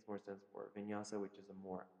makes more sense for vinyasa, which is a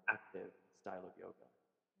more active style of yoga.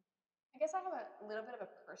 I guess I have a little bit of a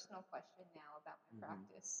personal question now about my Hmm.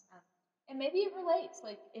 practice. And maybe it relates.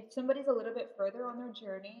 Like, if somebody's a little bit further on their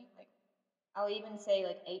journey, like, I'll even say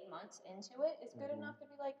like 8 months into it is good Hmm. enough to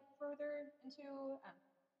be like further into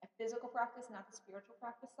a physical practice, not the spiritual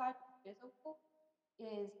practice side, but the physical.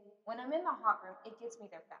 Is when I'm in the hot room, it gets me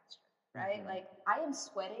there faster, right? Hmm. Like I am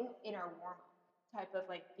sweating in a warm up type of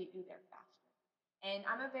like get you there faster. And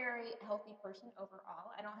I'm a very healthy person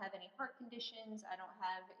overall. I don't have any heart conditions. I don't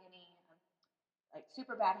have any like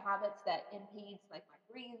super bad habits that impedes like my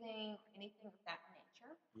breathing or anything of that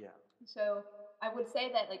nature. Yeah. So I would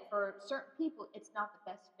say that like for certain people it's not the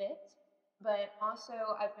best fit, but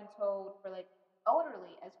also I've been told for like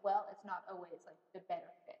elderly as well, it's not always like the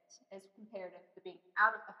better fit as compared to being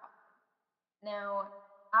out of the hot room. Now,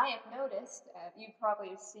 I have noticed, you've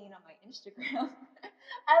probably seen on my Instagram,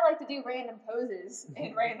 I like to do random poses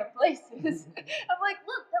in random places. I'm like,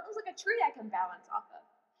 look, that looks like a tree I can balance off of.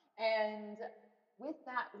 And with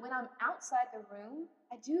that, when I'm outside the room,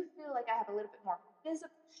 I do feel like I have a little bit more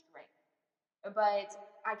physical strength, but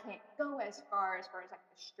I can't go as far as like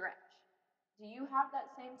the stretch. Do you have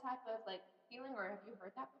that same type of like feeling, or have you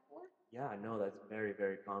heard that before? Yeah, no, that's very,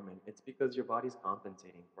 very common. It's because your body's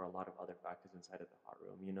compensating for a lot of other factors inside of the hot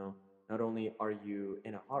room, you know? Not only are you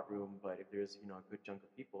in a hot room, but if there's, you know, a good chunk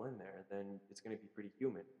of people in there, then it's going to be pretty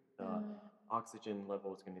humid. The oxygen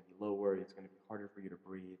level is going to be lower, it's going to be harder for you to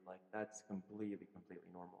breathe. Like that's completely,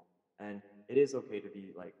 completely normal. And it is okay to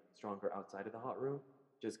be like stronger outside of the hot room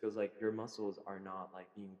just because like your muscles are not like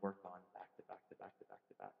being worked on back to back to back to back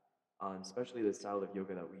to back. Especially the style of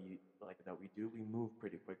yoga that we like that we do, we move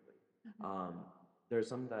pretty quickly. Um, there are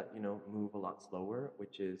some that, you know, move a lot slower,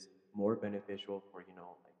 which is more beneficial for, you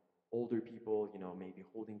know, like older people, you know, maybe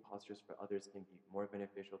holding postures for others can be more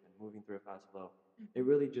beneficial than moving through a fast flow. It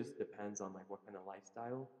really just depends on like what kind of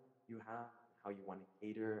lifestyle you have, how you want to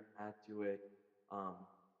cater, add to it. Um,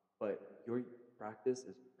 but your practice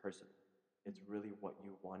is personal. It's really what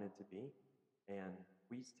you want it to be. And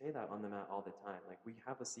we say that on the mat all the time. Like we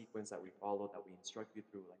have a sequence that we follow that we instruct you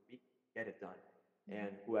through. Like we get it done.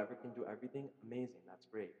 And whoever can do everything, amazing, that's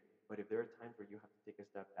great. But if there are times where you have to take a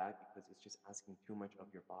step back because it's just asking too much of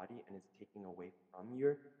your body and it's taking away from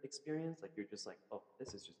your experience, like you're just like, oh,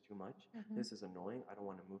 this is just too much. This is annoying. I don't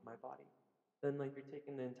want to move my body. Then like you're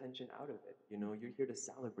taking the intention out of it. You know, you're here to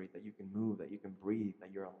celebrate that you can move, that you can breathe,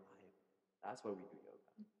 that you're alive. That's why we do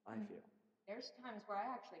yoga, I feel. There's times where I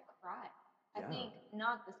actually cry. I Yeah. think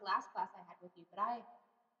not this last class I had with you, but I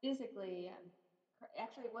physically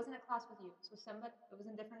actually it wasn't a class with you. It was somebody. It was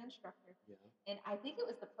a different instructor, Yeah. and I think it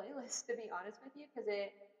was the playlist to be honest with you, because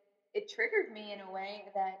it triggered me in a way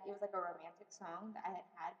that it was like a romantic song that I had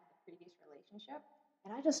had with a previous relationship,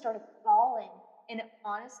 and I just started bawling. And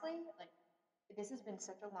honestly, like this has been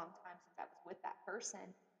such a long time since I was with that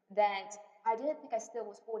person that I didn't think I still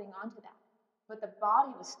was holding on to that, but the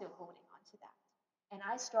body was still holding on to that. And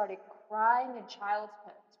I started crying in child's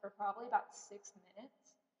pose for probably about 6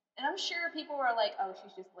 minutes. And I'm sure people were like, "Oh,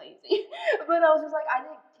 she's just lazy," but I was just like, I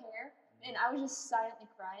didn't care, and I was just silently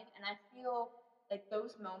crying. And I feel like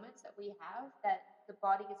those moments that we have, that the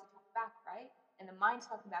body gets to talk back, right, and the mind's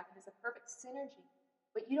talking back, and it's a perfect synergy.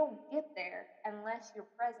 But you don't get there unless you're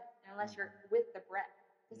present, and unless you're Mm-hmm. with the breath.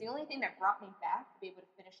 Because the Yeah. only thing that brought me back to be able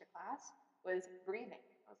to finish the class was breathing.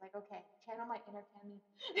 I was like, okay, channel my inner Cammy,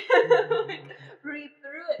 like, breathe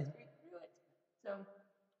through it, breathe through it. So,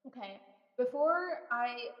 okay, before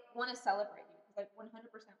I want to celebrate you, because I 100%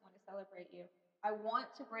 want to celebrate you, I want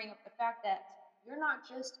to bring up the fact that you're not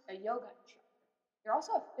just a yoga instructor, you're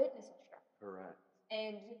also a fitness instructor. Correct.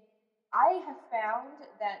 And I have found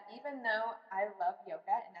that even though I love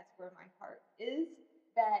yoga and that's where my heart is,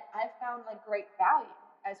 that I've found like great value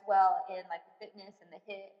as well in like the fitness and the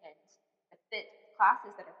hit and the fit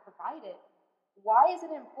classes that are provided. Why is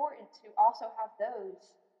it important to also have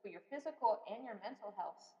those for your physical and your mental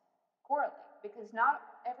health correlate? Because not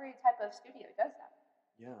every type of studio does that.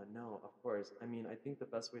 Yeah, no, of course. I mean, I think the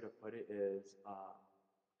best way to put it is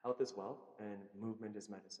health is wealth and movement is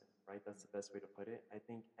medicine, right? That's the best way to put it. I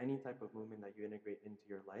think any type of movement that you integrate into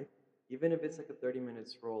your life, even if it's like a 30-minute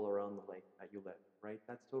stroll around the lake that you live, right?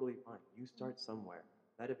 That's totally fine. You start somewhere.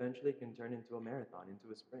 That eventually can turn into a marathon,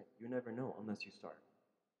 into a sprint. You never know unless you start.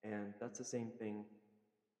 And that's the same thing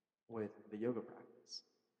with the yoga practice.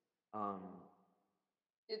 Um,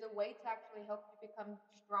 Do the weights actually help you become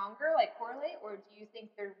stronger, like correlate, or do you think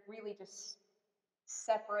they're really just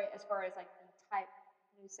separate as far as like the type? How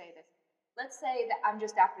do you say this? Let's say that I'm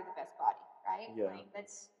just after the best body, right? yeah, Like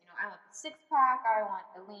that's, I want the six pack, I want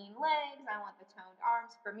the lean legs, I want the toned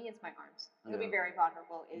arms. For me, it's my arms. I'm gonna yeah, be very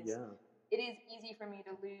vulnerable. Is yeah, it is easy for me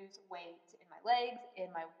to lose weight in my legs, in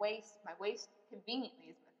my waist. My waist conveniently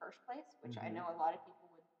is in the first place, which I mm-hmm, know a lot of people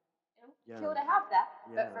would, kill yeah, to have that.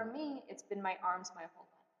 But yeah, for me, it's been my arms my whole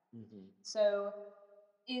life. mm-hmm, So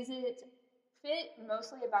is it fit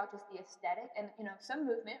mostly about just the aesthetic and some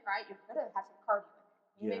movement, right? You're gonna have some cardio in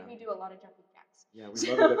there. You make yeah, me do a lot of jumping jacks. yeah. We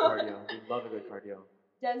love a good So cardio. We love a good cardio.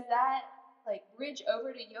 does that like bridge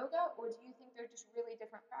over to yoga, or do you think they're just really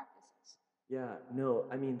different practices? Yeah, no,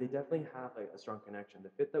 I mean, they definitely have like a strong connection. The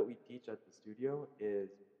fit that we teach at the studio is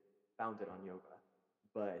founded on yoga.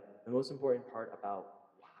 But the most important part about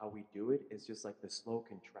how we do it is just like the slow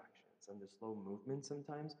contractions and the slow movement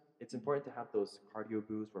sometimes. It's important to have those cardio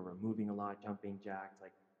boosts where we're moving a lot, jumping jacks,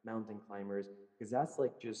 like mountain climbers, because that's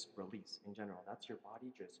like just release in general. That's your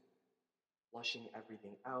body just flushing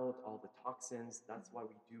everything out, all the toxins. That's why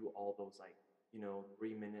we do all those like,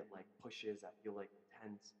 3-minute like pushes that feel like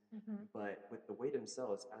intense. Mm-hmm. But with the weight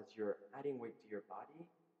themselves, as you're adding weight to your body,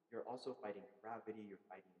 you're also fighting gravity, you're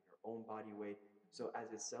fighting your own body weight. So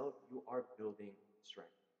as itself, you are building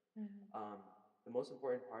strength. Mm-hmm. The most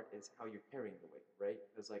important part is how you're carrying the weight, right?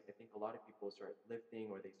 Because like I think a lot of people start lifting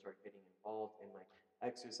or they start getting involved in like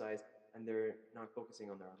exercise and they're not focusing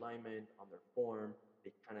on their alignment, on their form.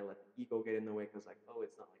 They kind of let the ego get in the way because like, oh,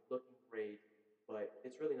 it's not like looking great, but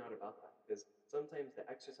it's really not about that because sometimes the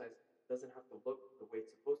exercise doesn't have to look the way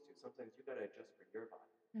it's supposed to. Sometimes you gotta adjust for your body.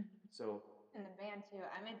 Mm-hmm. So, And the band too.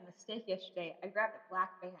 I made a mistake yesterday. I grabbed a black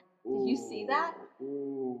band. Did you see that? ooh,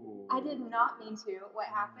 ooh, I did not mean to. What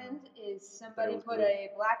happened is you thought it somebody was put blue. a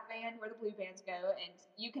black band where the blue bands go, and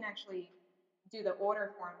you can actually do the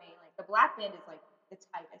order for me. Like the black band is like the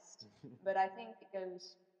tightest, but I think it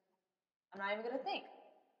goes. I'm not even gonna think.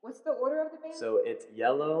 What's the order of the band? So it's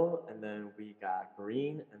yellow, and then we got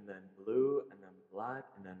green, and then blue, and then black,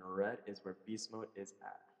 and then red is where beast mode is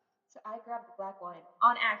at. So I grabbed the black one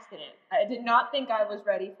on accident. I did not think I was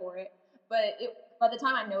ready for it, but by the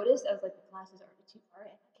time I noticed, I was like, the class is already too far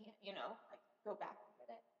in. I can't, like go back and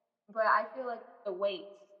get it. But I feel like the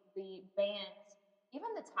weights, the bands, even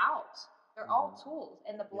the towels, they're all Mm-hmm. tools,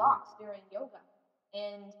 and the Yeah, blocks during yoga.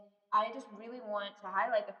 And I just really want to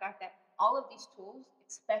highlight the fact that all of these tools,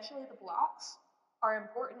 especially the blocks, are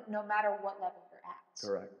important no matter what level you're at.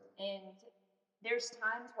 correct. And there's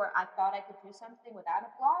times where I thought I could do something without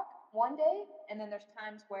a block one day, and then there's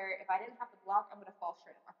times where if I didn't have the block, I'm gonna fall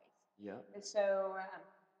straight on my face. Yeah, And so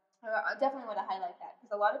I definitely want to highlight that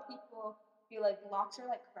because a lot of people feel like blocks are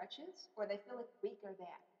like crutches, or they feel like weaker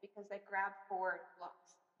than because they grab for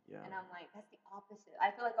blocks. yeah, And I'm like, that's the opposite.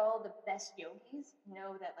 I feel like all the best yogis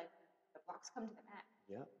know that like the blocks come to the mat.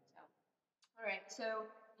 yeah. So, all right. So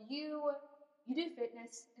you do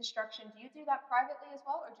fitness instruction. Do you do that privately as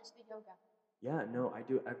well, or just the yoga? Yeah, no, I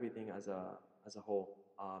do everything as a whole,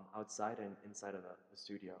 outside and inside of the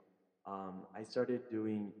studio. I started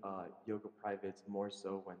doing yoga privates more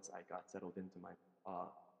so once I got settled into my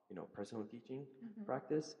personal teaching Mm-hmm.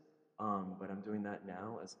 practice. But I'm doing that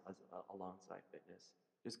now as alongside fitness.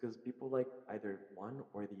 just because people like either one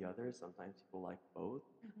or the other. Sometimes people like both.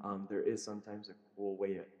 Mhm. There is sometimes a cool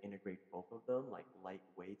way to integrate both of them, like light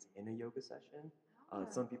weights in a yoga session. Oh,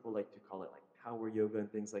 Some people like to call it like power yoga and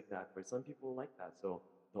things like that, but some people like that, so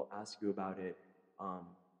they'll ask you about it. Um,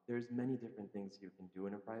 there's many different things you can do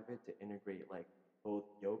in a private to integrate like both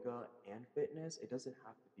yoga and fitness. It doesn't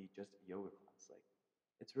have to be just a yoga class. Like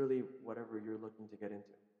it's really whatever you're looking to get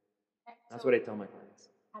into. okay. That's what So I tell my clients.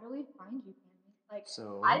 how do we find you, Cammy? Like, I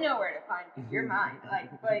So, know where to find you. You're mine.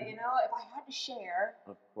 Like, but if I had to share,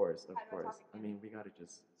 of course, of how do I talk course. to I Cammy? mean, we gotta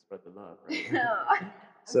just spread the love, right? No, I'm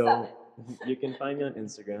So selling. you can find me on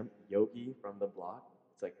Instagram, Yogi from the block.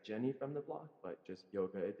 It's like Jenny from the block, but just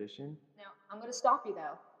yoga edition. Now, I'm going to stop you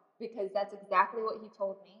though, because that's exactly what he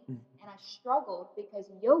told me. And I struggled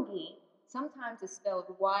because yogi sometimes is spelled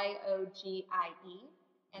Yogie,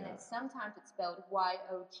 and then Yeah, sometimes it's spelled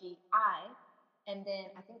Yogi. And then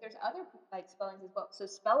I think there's other like spellings as well. So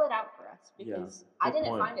spell it out for us yeah. because I Good didn't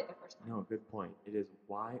point. find it the first time. No, good point. It is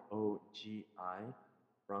Yogi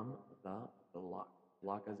from the block.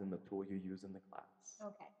 Block as in the tool you use in the class.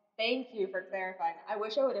 Okay. Thank you for clarifying. I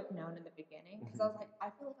wish I would have known in the beginning because I was like, I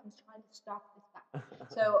feel like I'm trying to stalk this guy.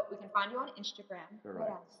 So we can find you on Instagram. What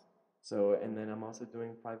Correct. else? So, and then I'm also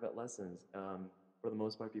doing private lessons. For the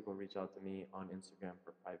most part, people reach out to me on Instagram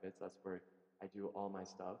for privates. That's where I do all my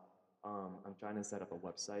stuff. I'm trying to set up a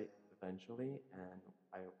website eventually, and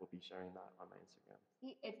I will be sharing that on my Instagram.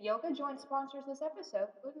 See, if Yoga Joint sponsors this episode,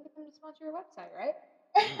 we can get them to sponsor your website, right?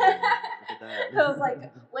 Ooh, look at I was like,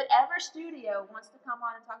 that. whatever studio wants to come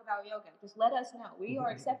on and talk about yoga, just let us know. We are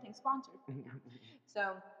accepting sponsors right now. So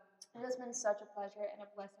it has been such a pleasure and a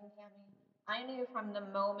blessing, Tammy. I knew from the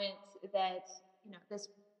moment that this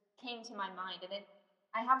came to my mind, and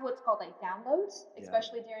I have what's called like downloads, Yeah,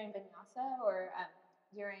 especially during vinyasa or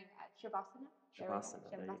during shavasana. There we go, Shavasana.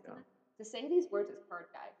 There you shavasana. go. To say these words is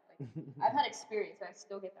hard, guys. Like I've had experience, but I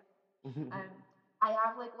still get them wrong. I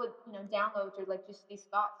have like what downloads or like just these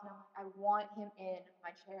thoughts, and I'm like, I want him in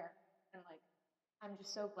my chair, and like I'm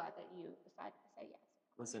just so glad that you decided to say yes. Come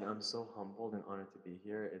on the Listen, show. I'm so humbled and honored to be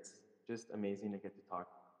here. It's just amazing to get to talk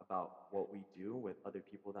about what we do with other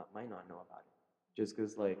people that might not know about it. Just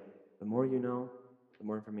because, like, the more you know, the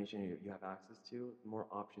more information you have access to, the more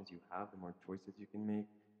options you have, the more choices you can make,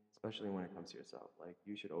 especially when it comes to yourself. Like,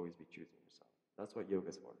 you should always be choosing yourself. That's what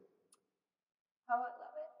yoga's for. Oh, I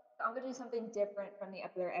love it. So I'm gonna do something different from the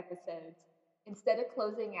other episodes. Instead of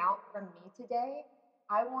closing out from me today,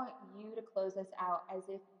 I want you to close us out as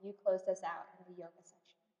if you closed us out in the yoga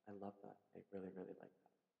session. I love that. I really, really like that.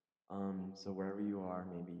 So wherever you are,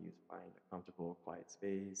 maybe you find a comfortable, quiet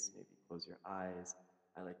space, maybe close your eyes.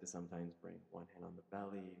 I like to sometimes bring one hand on the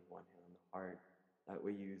belly, one hand on the heart. That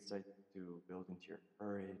way you start to build into your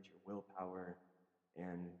courage, your willpower,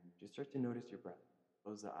 and just start to notice your breath.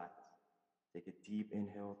 Close the eyes. Take a deep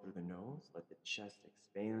inhale through the nose. Let the chest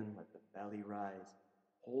expand, let the belly rise.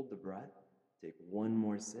 Hold the breath. Take one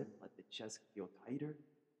more sip. Let the chest feel tighter.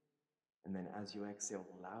 And then as you exhale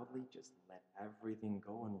loudly, just let everything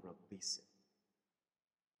go and release it.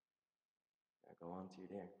 Now go on to your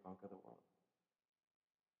day and conquer the world.